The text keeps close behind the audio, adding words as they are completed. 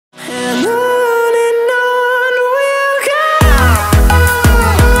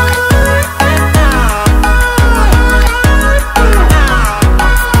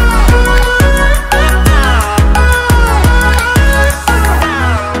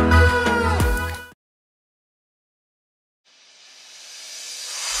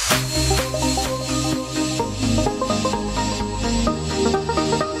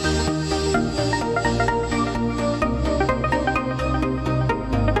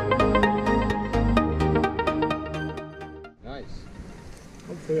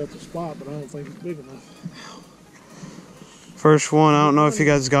that's a spot, but I don't think it's big enough. First one, I don't know if you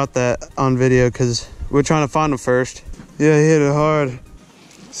guys got that on video because we're trying to find them first. Yeah, he hit it hard.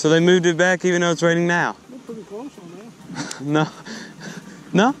 So they moved it back even though it's raining now. We're pretty close on that. No.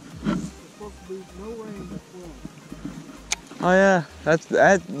 No? There's supposed to be no rain this well. Oh yeah,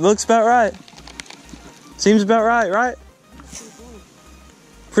 that looks about right. Seems about right, right?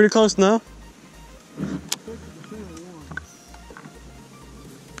 Pretty close, no? 50-50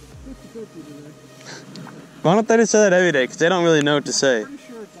 today. Why don't they just say that every day? Because they don't really know what to say. I'm pretty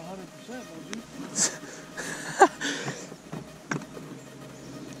sure it's 100%, don't you?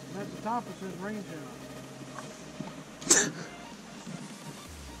 At the top it says rain channel.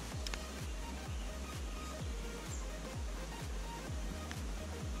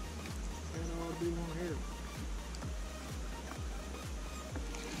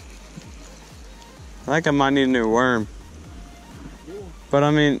 I think I might need a new worm. But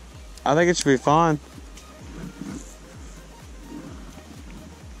I mean, I think it should be fine.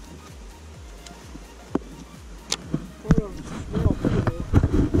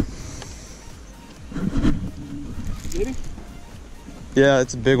 Yeah,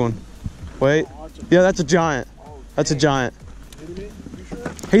 it's a big one. Wait. Yeah, that's a giant. That's a giant.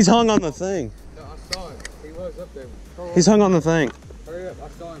 He's hung on the thing. No, I saw him. He was up there. He's hung on the thing. Hurry up, I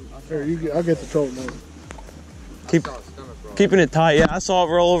saw him. Here, I'll get the trolling motor. Keeping it tight. Yeah, I saw it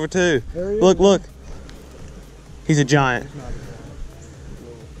roll over too. Look, look. He's a giant.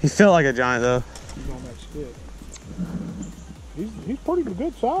 He felt like a giant though. He's on that stick. He's pretty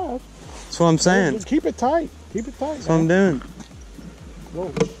good size. That's what I'm saying. Just keep it tight. Keep it tight. That's what I'm doing. Whoa.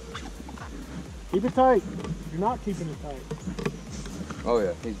 Keep it tight. You're not keeping it tight. Oh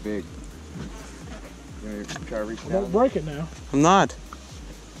yeah, he's big. You want to try to reach down? Don't break it now. I'm not.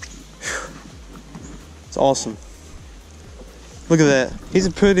 It's awesome. Look at that. He's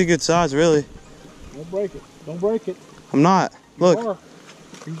a pretty good size, really. Don't break it. Don't break it. I'm not. Look.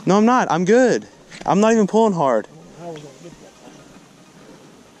 No, I'm not. I'm good. I'm not even pulling hard. How are we gonna get that?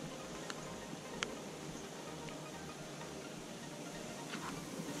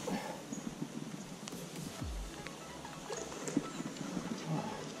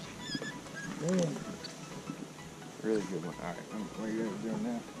 Really good one. All right, what are you doing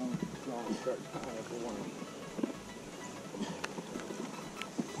now? I'm going to start tying up the worm.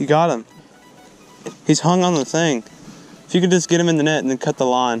 You got him. He's hung on the thing. If you could just get him in the net and then cut the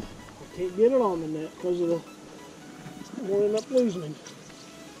line. I can't get it on the net because of the. I'm going to end up losing him.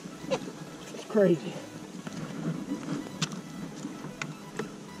 It's crazy.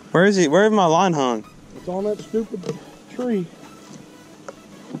 Where is he? Where is my line hung? It's on that stupid tree.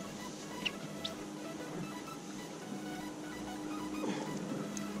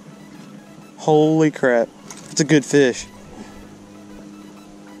 Holy crap. It's a good fish.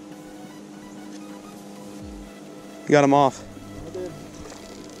 You got him off. I did.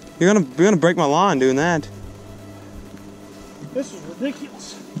 You're gonna break my line doing that. This is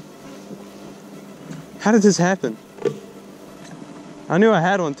ridiculous. How did this happen? I knew I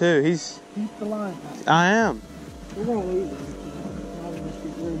had one too. He's. Keep the line. I am. We're gonna lose him. I'll just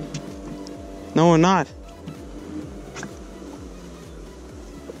keep losing. No, we're not.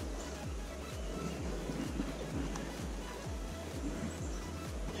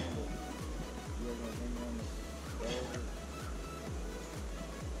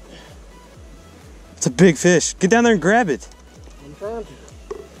 It's a big fish. Get down there and grab it. I'm trying to.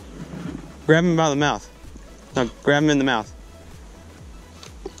 Grab him by the mouth. No, grab him in the mouth.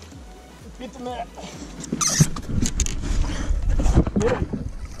 Get the net.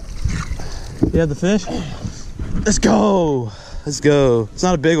 You have the fish? Let's go. Let's go. It's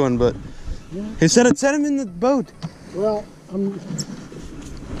not a big one, but he set him in the boat. Well, I'm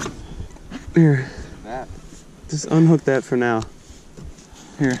here. Just unhook that for now.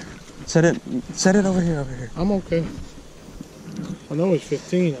 Here. Set it over here, I'm okay. I know he's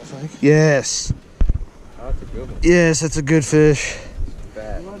 15, I think. Yes. Oh, that's a good one. Yes, that's a good fish.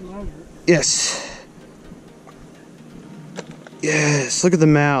 Bad. Yes. Yes, look at the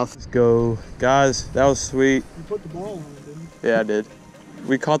mouth. Let's go. Guys, that was sweet. You put the ball on it, didn't you? Yeah, I did.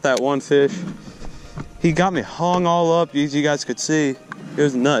 We caught that one fish. He got me hung all up, as you guys could see. It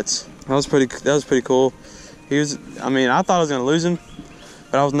was nuts. That was pretty cool. He was, I mean, I thought I was gonna lose him,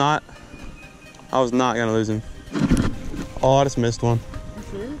 but I was not. I was not gonna lose him. Oh, I just missed one. You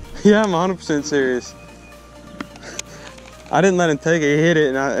serious? Yeah, I'm 100% serious. I didn't let him take it. He hit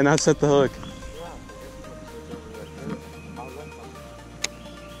it, and I set the hook.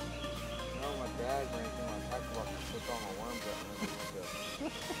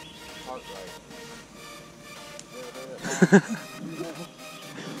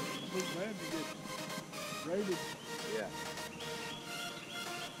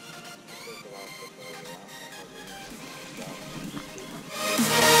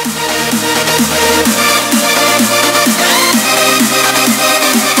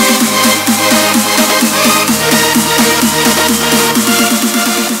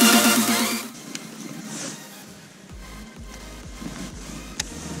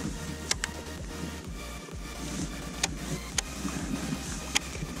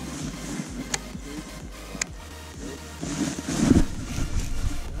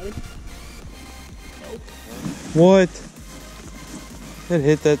 What? It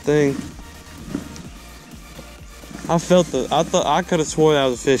hit that thing. I thought I could have swore that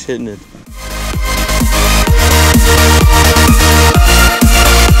was a fish hitting it.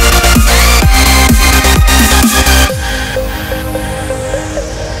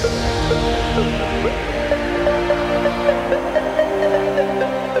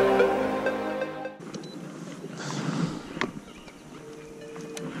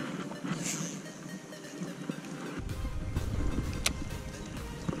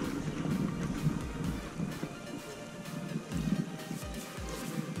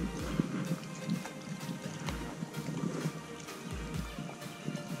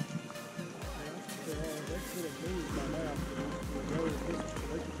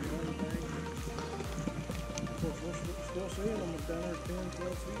 Still seeing them down there 10,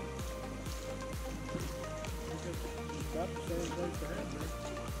 12 feet. I think it's about the same place to have there.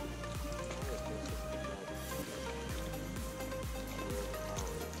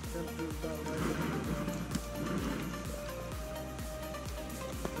 Temperature's about right.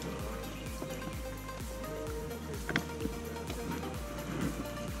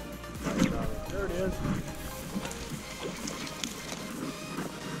 There it is.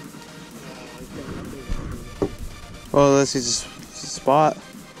 Well, unless he's a spot.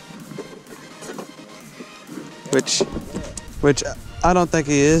 Which I don't think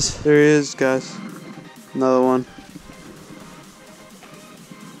he is. There he is, guys. Another one.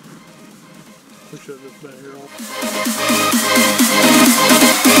 We should have just been here all.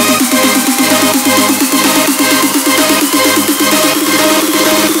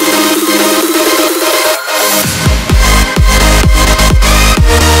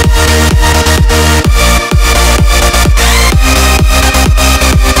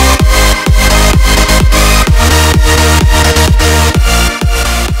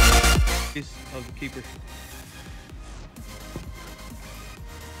 Of the keeper.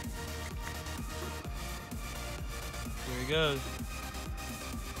 There he goes.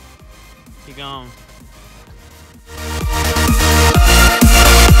 He gone.